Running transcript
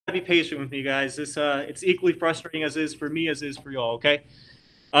be patient with me, guys. It's equally frustrating as it is for me as it is for y'all, okay?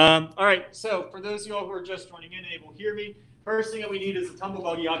 All right, so for those of y'all who are just joining in and able to hear me, first thing that we need is a tumble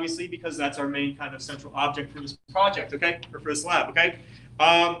buggy, obviously, because that's our main kind of central object for this project, okay? Or for this lab, okay?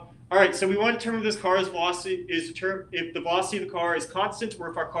 All right, so we want to determine if this car's velocity is if the velocity of the car is constant or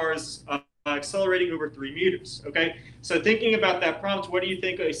if our car is accelerating over 3 meters, okay? So thinking about that prompt, what do you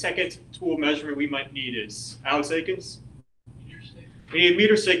think a second tool measurement we might need is? Alex Akins? We need a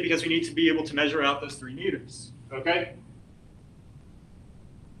meter stick because we need to be able to measure out those 3 meters, okay?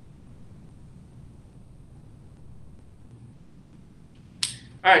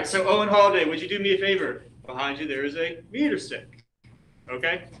 All right, so Owen Holiday, would you do me a favor? Behind you, there is a meter stick,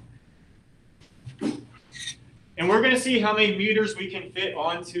 okay? And we're going to see how many meters we can fit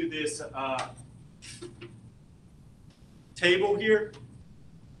onto this table here.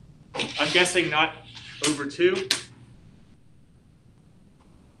 I'm guessing not over 2.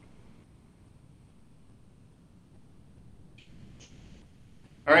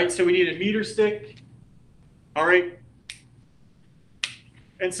 All right, so we need a meter stick. All right.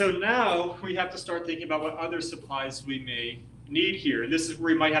 And so now we have to start thinking about what other supplies we may need here. And this is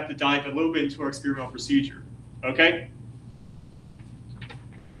where we might have to dive a little bit into our experimental procedure. Okay?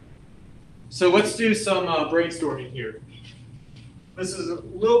 So let's do some brainstorming here. This is a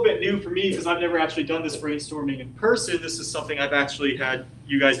little bit new for me because I've never actually done this brainstorming in person. This is something I've actually had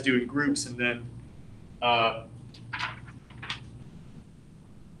you guys do in groups and then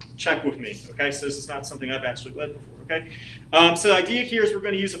check with me, okay? So this is not something I've actually led before, okay? So the idea here is we're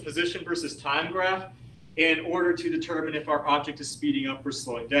going to use a position versus time graph in order to determine if our object is speeding up or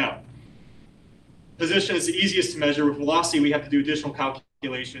slowing down. Position is the easiest to measure. With velocity, we have to do additional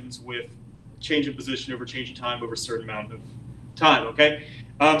calculations with change in position over change in time over a certain amount of time, okay?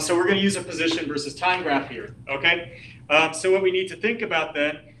 So we're going to use a position versus time graph here, okay? So what we need to think about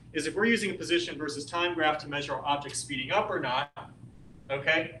then is if we're using a position versus time graph to measure our object speeding up or not,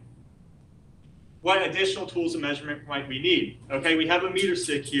 okay? What additional tools of measurement might we need? Okay, we have a meter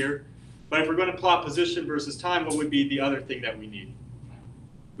stick here, but if we're going to plot position versus time, what would be the other thing that we need?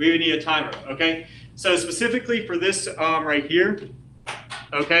 We would need a timer, okay? So specifically for this right here,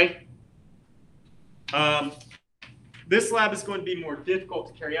 okay, this lab is going to be more difficult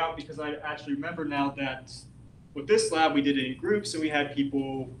to carry out because I actually remember now that with this lab, we did it in groups and we had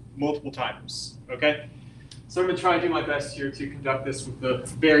people multiple timers, okay? So I'm going to try and do my best here to conduct this with the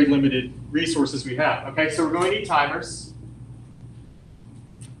very limited resources we have. Okay, so we're going to need timers.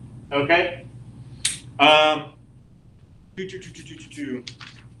 Okay. And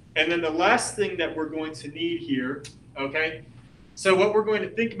then the last thing that we're going to need here, okay, so what we're going to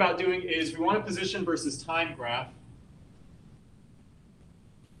think about doing is we want a position versus time graph.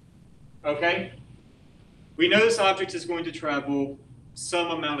 Okay. We know this object is going to travel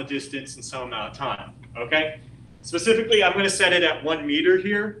some amount of distance and some amount of time, okay? Specifically, I'm going to set it at 1 meter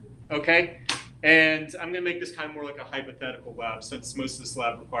here, okay? And I'm going to make this kind of more like a hypothetical lab since most of this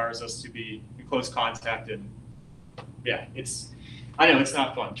lab requires us to be in close contact and yeah, I know it's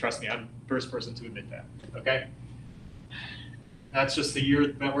not fun, trust me, I'm the first person to admit that, okay? That's just the year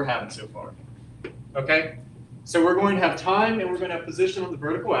that we're having so far, okay? So we're going to have time and we're going to have position on the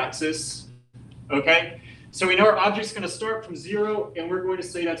vertical axis, okay? So we know our object's going to start from 0, and we're going to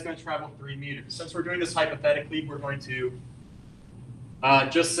say that's going to travel 3 meters. Since we're doing this hypothetically, we're going to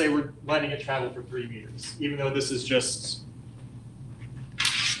just say we're letting it travel for 3 meters, even though this is just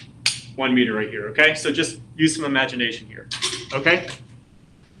 1 meter right here, okay? So just use some imagination here, okay?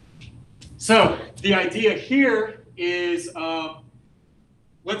 So the idea here is,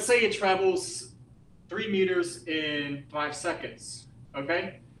 let's say it travels 3 meters in 5 seconds,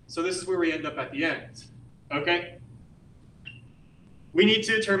 okay? So this is where we end up at the end. Okay? We need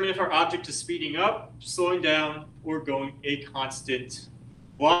to determine if our object is speeding up, slowing down, or going a constant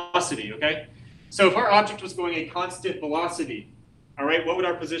velocity, okay? So if our object was going a constant velocity, all right, what would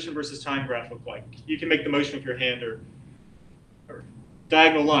our position versus time graph look like? You can make the motion with your hand or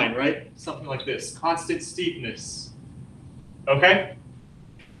diagonal line, right? Something like this, constant steepness, okay?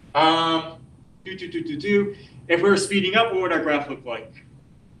 If we were speeding up, what would our graph look like?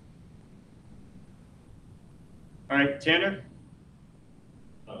 All right, Tanner?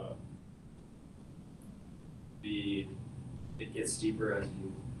 It gets steeper as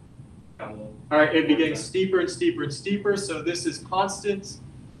you come along. All right, it'd be getting steeper and steeper and steeper. So this is constant.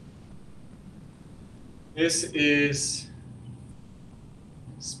 This is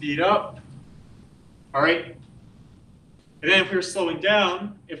speed up. All right. And then if we were slowing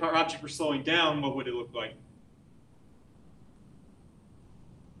down, if our object were slowing down, what would it look like?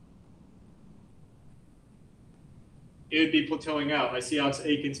 it would be plateauing out. I see Alex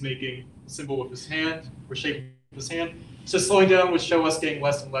Aiken's making a symbol with his hand, or shaking with his hand. So slowing down would show us getting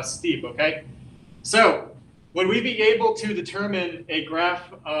less and less steep, okay? So would we be able to determine a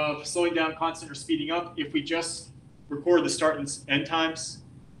graph of slowing down, constant, or speeding up if we just record the start and end times?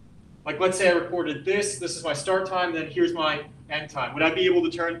 Like let's say I recorded this is my start time, then here's my end time. Would I be able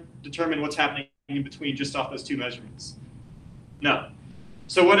to determine what's happening in between just off those two measurements? No.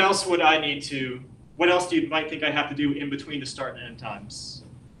 So what else would I need to, what else do you might think I have to do in between the start and end times?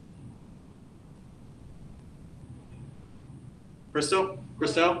 Crystal?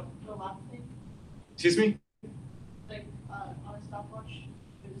 The lap thing, Excuse me? like on a stopwatch,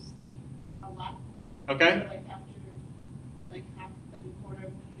 there's a lap. Okay. So, like after like half the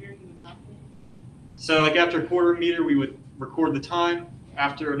quarter here, you would lap it. So like after a quarter meter, we would record the time.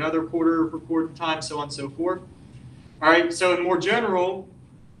 After another quarter, record the time, so on and so forth. All right, so in more general,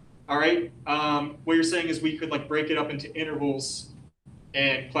 all right, what you're saying is we could like break it up into intervals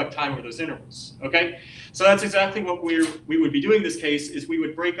and collect time over those intervals, okay? So that's exactly what we would be doing in this case, is we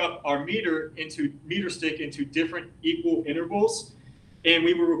would break up our meter stick into different equal intervals, and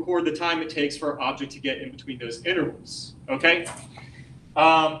we would record the time it takes for our object to get in between those intervals, okay?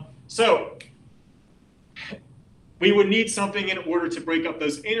 So we would need something in order to break up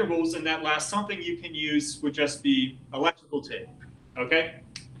those intervals, and that last something you can use would just be electrical tape, okay?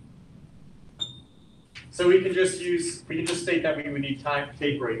 So we can just state that we would need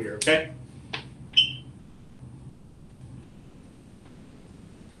tape right here, okay?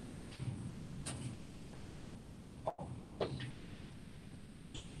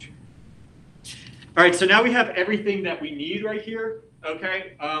 All right, so now we have everything that we need right here,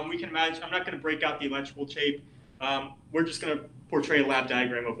 okay? We can imagine, I'm not gonna break out the electrical tape. We're just gonna portray a lab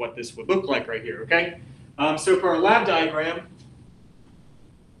diagram of what this would look like right here, okay? So for our lab diagram,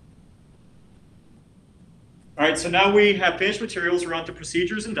 all right, so now we have finished materials. We're on to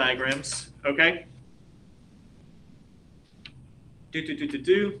procedures and diagrams, okay?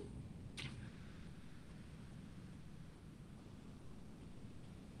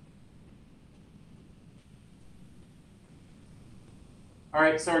 All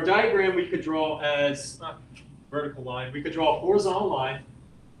right, so our diagram we could draw as vertical line. We could draw a horizontal line,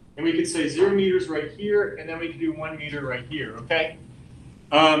 and we could say 0 meters right here, and then we could do 1 meter right here, okay?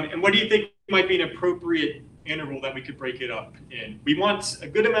 And what do you think might be an appropriate interval that we could break it up in? We want a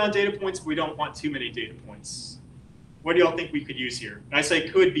good amount of data points, but we don't want too many data points. What do y'all think we could use here? And I say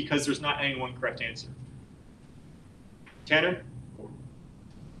could because there's not any one correct answer. Tanner?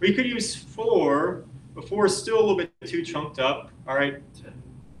 We could use 4, but 4 is still a little bit too chunked up. All right, 10.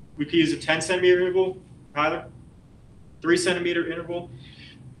 we could use a 10-centimeter interval, Tyler. 3-centimeter interval.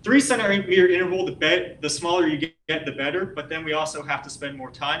 3-centimeter interval, the smaller you get, the better, but then we also have to spend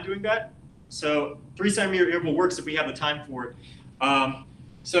more time doing that. So 3-centimeter interval works if we have the time for it.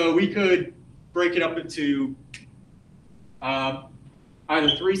 So we could break it up into either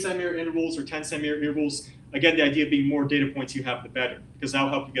 3-centimeter intervals or 10-centimeter intervals. Again, the idea being more data points you have, the better, because that'll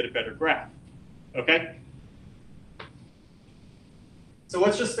help you get a better graph, okay? So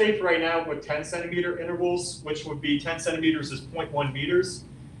let's just say for right now with 10-centimeter intervals, which would be 10 centimeters is 0.1 meters.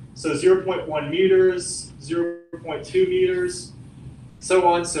 So 0.1 meters, 0.2 meters, so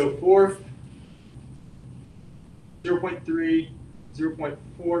on and so forth. 0.3,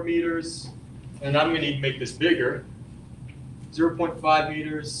 0.4 meters, and I'm going to need to make this bigger. 0.5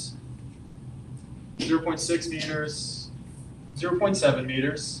 meters, 0.6 meters, 0.7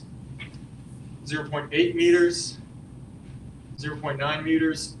 meters, 0.8 meters, 0.9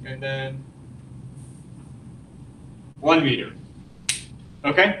 meters, and then 1 meter.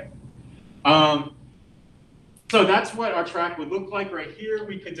 Okay? So that's what our track would look like right here.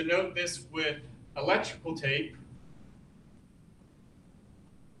 We can denote this with electrical tape.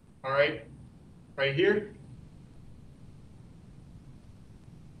 All right, right here.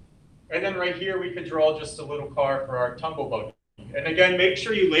 And then right here, we could draw just a little car for our tumble buggy. And again, make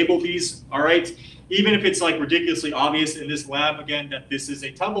sure you label these, all right? Even if it's like ridiculously obvious in this lab, again, that this is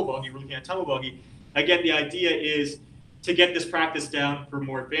a tumble buggy, we're looking at tumble buggy. Again, the idea is to get this practice down for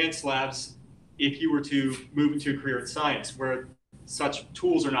more advanced labs if you were to move into a career in science where such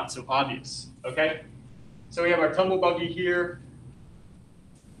tools are not so obvious, okay? So we have our tumble buggy here.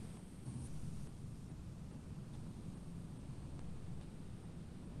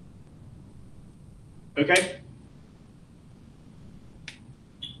 Okay?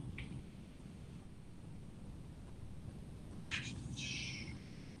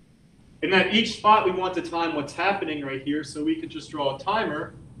 And at each spot, we want to time what's happening right here, so we could just draw a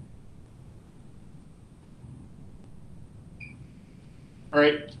timer. All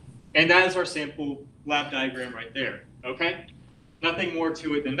right, and that is our sample lab diagram right there. Okay? Nothing more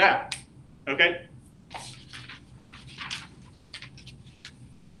to it than that. Okay?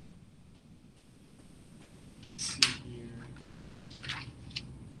 Let's see here.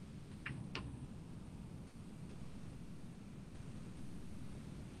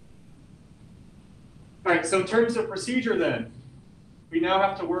 All right, so in terms of procedure then, we now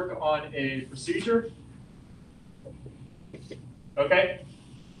have to work on a procedure. Okay?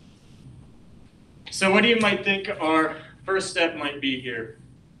 So what do you might think our first step might be here?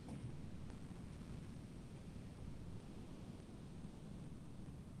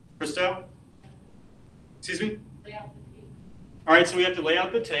 Christo? Excuse me? Lay out the tape. All right, so we have to lay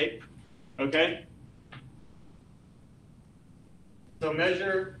out the tape. Okay? So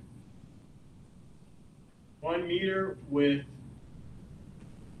measure 1 meter with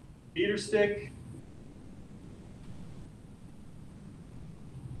meter stick.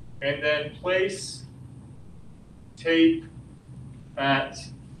 And then place tape at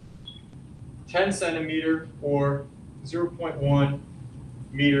 10 centimeter or 0.1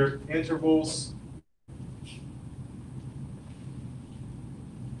 meter intervals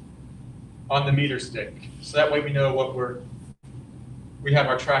on the meter stick. So that way we know what we have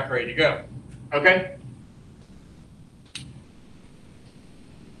our track ready to go. Okay?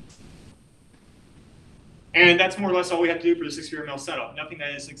 And that's more or less all we have to do for the 6 mil setup. Nothing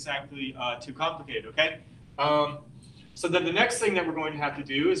that is exactly too complicated, okay? So then the next thing that we're going to have to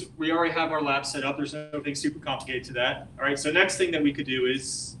do is we already have our lab set up. There's nothing super complicated to that. All right, so next thing that we could do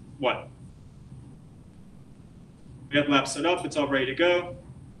is what? We have lab set up. It's all ready to go.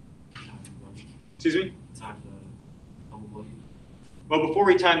 Excuse me? Time the tumble buggy. Well, before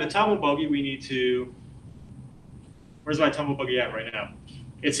we time the tumble buggy, we need to... Where's my tumble buggy at right now?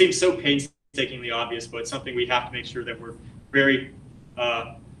 It seems so painstakingly obvious, but it's something we have to make sure that we're very,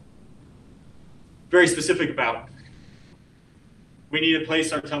 very specific about. We need to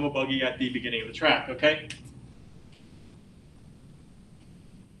place our tumble buggy at the beginning of the track, okay?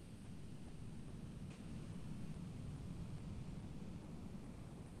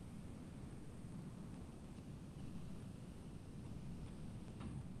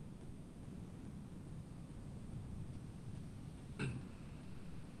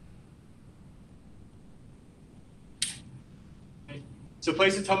 So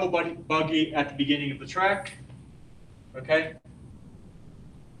place the tumble buggy at the beginning of the track, okay?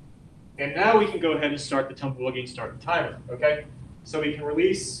 And now we can go ahead and start the tumble buggy and start the timer, okay? So we can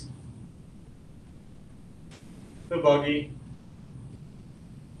release the buggy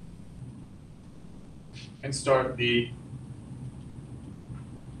and start the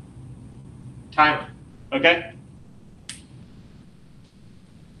timer, okay?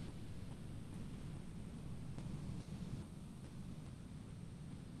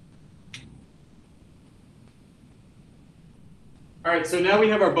 All right, so now we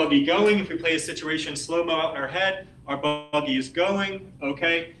have our buggy going. If we play a situation slow-mo out in our head, our buggy is going,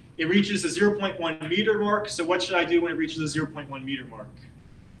 okay? It reaches the 0.1 meter mark, so what should I do when it reaches the 0.1 meter mark?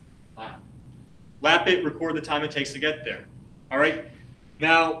 Lap it, record the time it takes to get there, all right?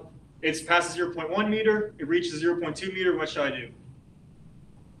 Now, it's past the 0.1 meter, it reaches 0.2 meter, what should I do?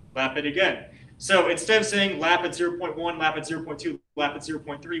 Lap it again. So instead of saying lap at 0.1, lap at 0.2, lap at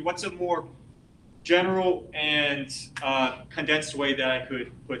 0.3, what's a more general and condensed way that I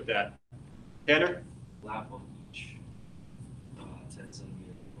could put that? Tanner? Lap on each 10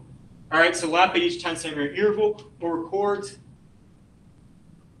 centimeter interval. All right, so lap at each 10 centimeter interval. We'll record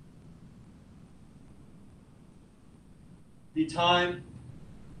the time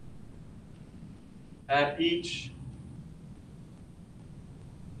at each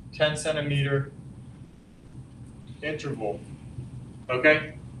 10 centimeter interval,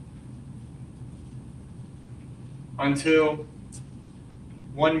 okay? Until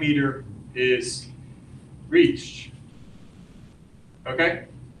 1 meter is reached, okay?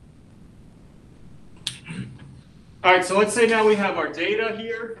 All right, so let's say now we have our data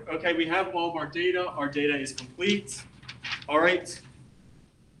here. Okay, we have all of our data. Our data is complete. All right.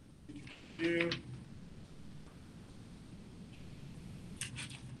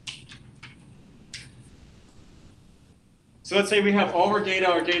 So let's say we have all our data.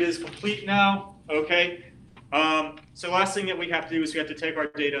 Our data is complete now. Okay. So last thing that we have to do is we have to take our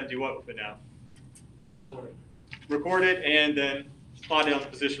data and do what with it now? Record it and then plot it on the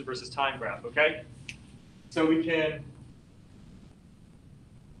position versus time graph. Okay. So we can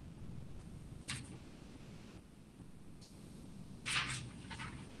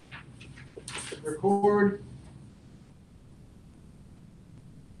record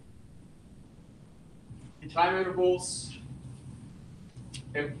the time intervals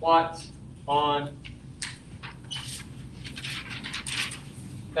and plot on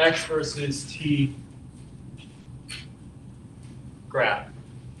X versus T graph.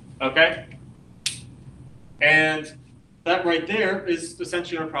 Okay? And that right there is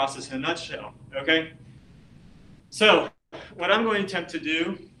essentially our process in a nutshell. Okay? So what I'm going to attempt to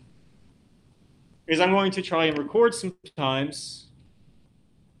do is I'm going to try and record some times.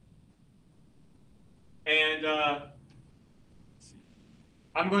 And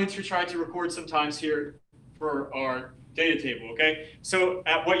I'm going to try to record some times here for our data table, okay? So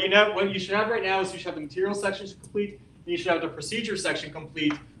what you should have right now is you should have the material section complete, and you should have the procedure section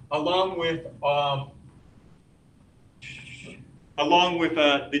complete, along with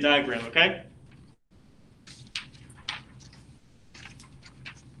the diagram, okay?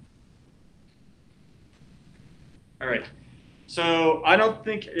 All right. So I don't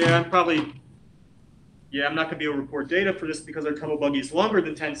think, I'm not going to be able to record data for this because our Tumble Buggy is longer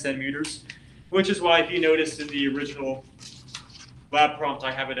than 10 centimeters, which is why if you noticed in the original lab prompt,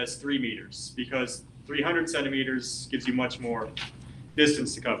 I have it as 3 meters because 300 centimeters gives you much more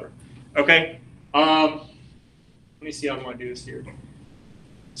distance to cover. Okay, let me see how I'm going to do this here.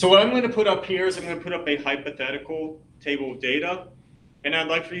 So what I'm going to put up here is I'm going to put up a hypothetical table of data, and I'd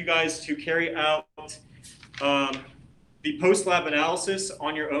like for you guys to carry out the post-lab analysis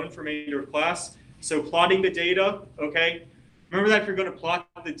on your own for remainder of class. So plotting the data, okay? Remember that if you're going to plot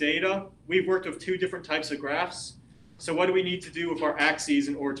the data, we've worked with 2 different types of graphs. So what do we need to do with our axes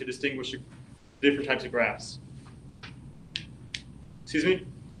in order to distinguish different types of graphs? Excuse me?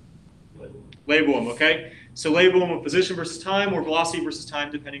 Label them, okay? So label them with position versus time or velocity versus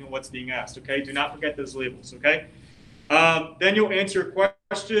time, depending on what's being asked, okay? Do not forget those labels, okay? Then you'll answer a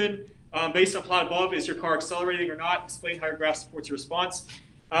question based on plot above. Is your car accelerating or not? Explain how your graph supports your response.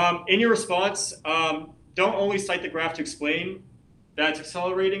 In your response, don't only cite the graph to explain that it's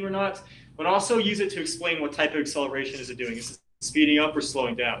accelerating or not, but also use it to explain what type of acceleration is it doing. Is it speeding up or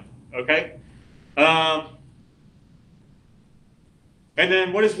slowing down? Okay? And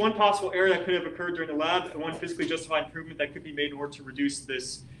then what is one possible error that could have occurred during the lab and one physically justified improvement that could be made in order to reduce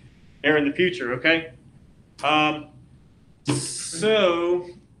this error in the future, okay? So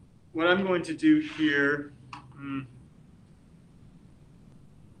what I'm going to do here,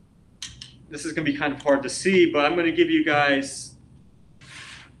 this is going to be kind of hard to see, but I'm going to give you guys,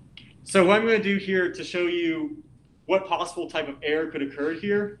 so what I'm going to do here to show you what possible type of error could occur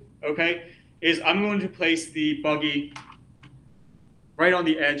here, okay, is I'm going to place the buggy right on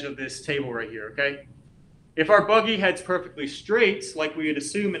the edge of this table right here, okay? If our buggy heads perfectly straight, like we would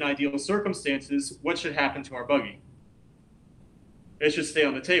assume in ideal circumstances, what should happen to our buggy? It should stay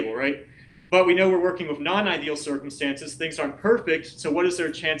on the table, right? But we know we're working with non-ideal circumstances. Things aren't perfect, so what is there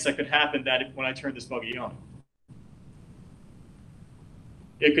a chance that could happen when I turn this buggy on?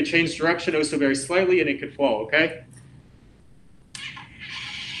 It could change direction oh so very slightly, and it could fall, okay?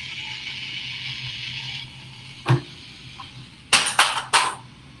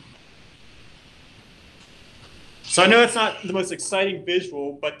 So I know it's not the most exciting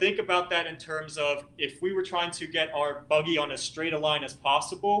visual, but think about that in terms of if we were trying to get our buggy on as straight a line as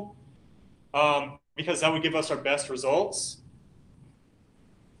possible, because that would give us our best results.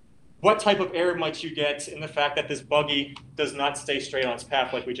 What type of error might you get in the fact that this buggy does not stay straight on its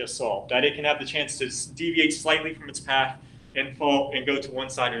path like we just saw? That it can have the chance to deviate slightly from its path and fall and go to one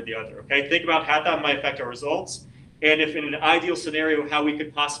side or the other, okay? Think about how that might affect our results, and if in an ideal scenario, how we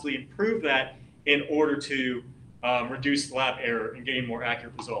could possibly improve that in order to reduce lab error and gain more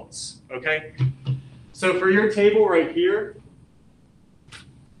accurate results, okay? So for your table right here,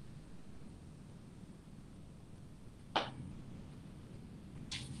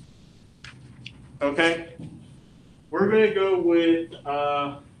 okay, we're going to go with,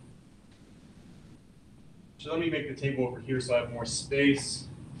 so let me make the table over here so I have more space.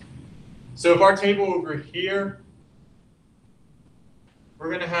 So if our table over here, we're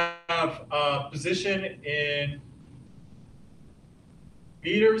going to have position in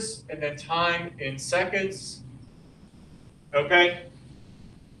meters and then time in seconds, okay?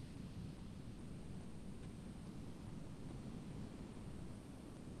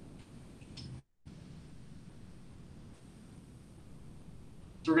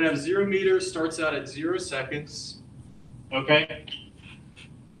 So we're going to have 0 meters, starts out at 0 seconds, okay?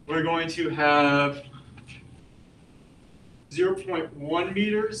 We're going to have 0.1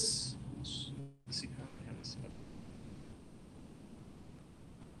 meters. Let's see how I have this up.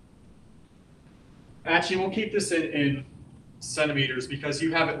 Actually, we'll keep this in centimeters because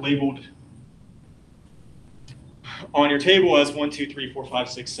you have it labeled on your table as 1, 2, 3, 4, 5,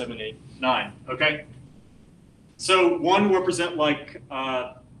 6, 7, 8, 9, okay? So 1 will represent like,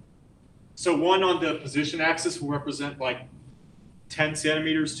 so 1 on the position axis will represent like 10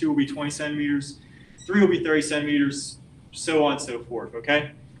 centimeters, 2 will be 20 centimeters, 3 will be 30 centimeters, so on and so forth,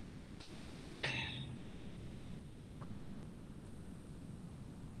 okay?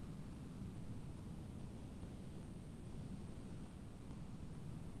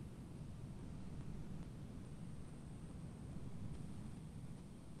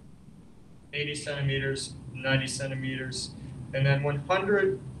 $80 centimeters, 90 centimeters, and then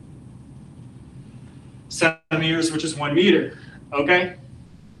 100 centimeters, which is 1 meter, okay?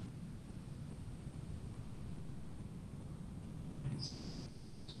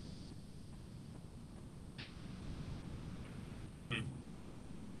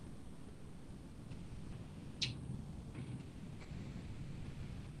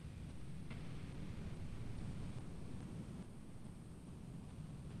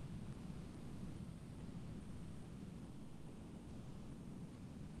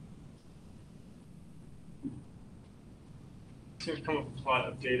 Going to come up with a plot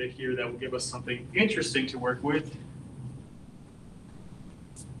of data here that will give us something interesting to work with.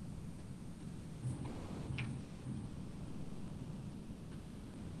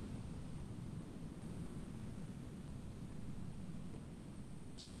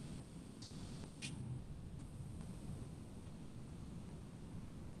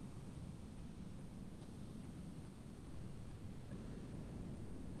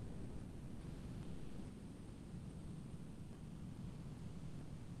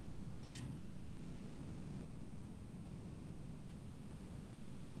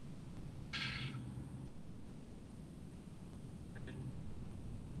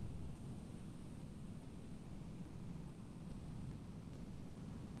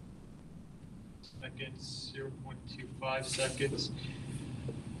 Seconds, 0.25 seconds.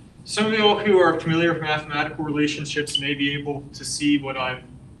 Some of you who are familiar with mathematical relationships may be able to see what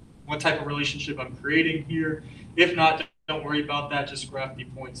type of relationship I'm creating here. If not, don't worry about that. Just graph the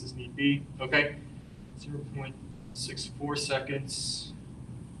points as need be. Okay, 0.64 seconds,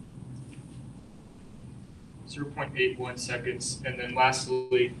 0.81 seconds, and then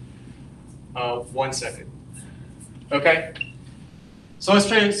lastly, 1 second. Okay. So let's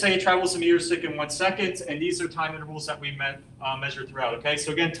try to say it travels a meter per second in 1 second, and these are time intervals that we measure throughout, okay?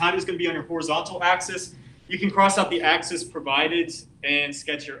 So again, time is going to be on your horizontal axis. You can cross out the axis provided and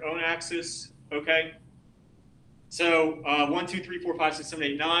sketch your own axis, okay? So 1, 2, 3, 4, 5, 6, 7,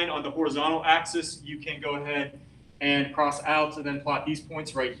 8, 9 on the horizontal axis, you can go ahead and cross out and then plot these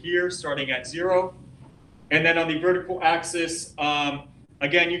points right here, starting at 0. And then on the vertical axis,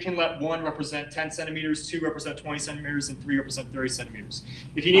 again, you can let 1 represent 10 centimeters, 2 represent 20 centimeters, and 3 represent 30 centimeters.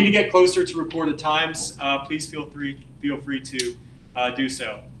 If you need to get closer to reported times, please feel free to do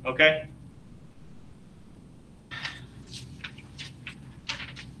so, okay?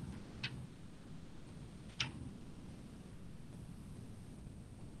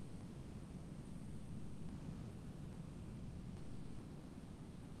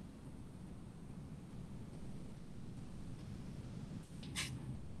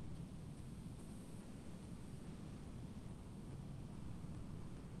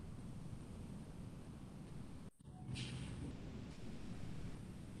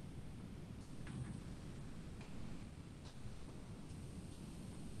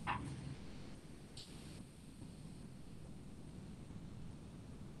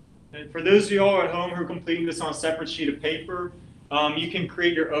 And for those of you all at home who are completing this on a separate sheet of paper, you can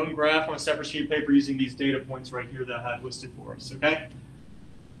create your own graph on a separate sheet of paper using these data points right here that I have listed for us, okay?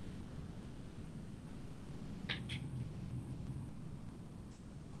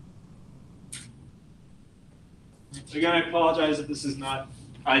 Again, I apologize if this is not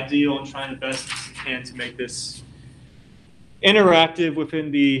ideal. I'm trying the best I can to make this interactive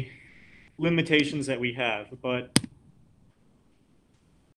within the limitations that we have, but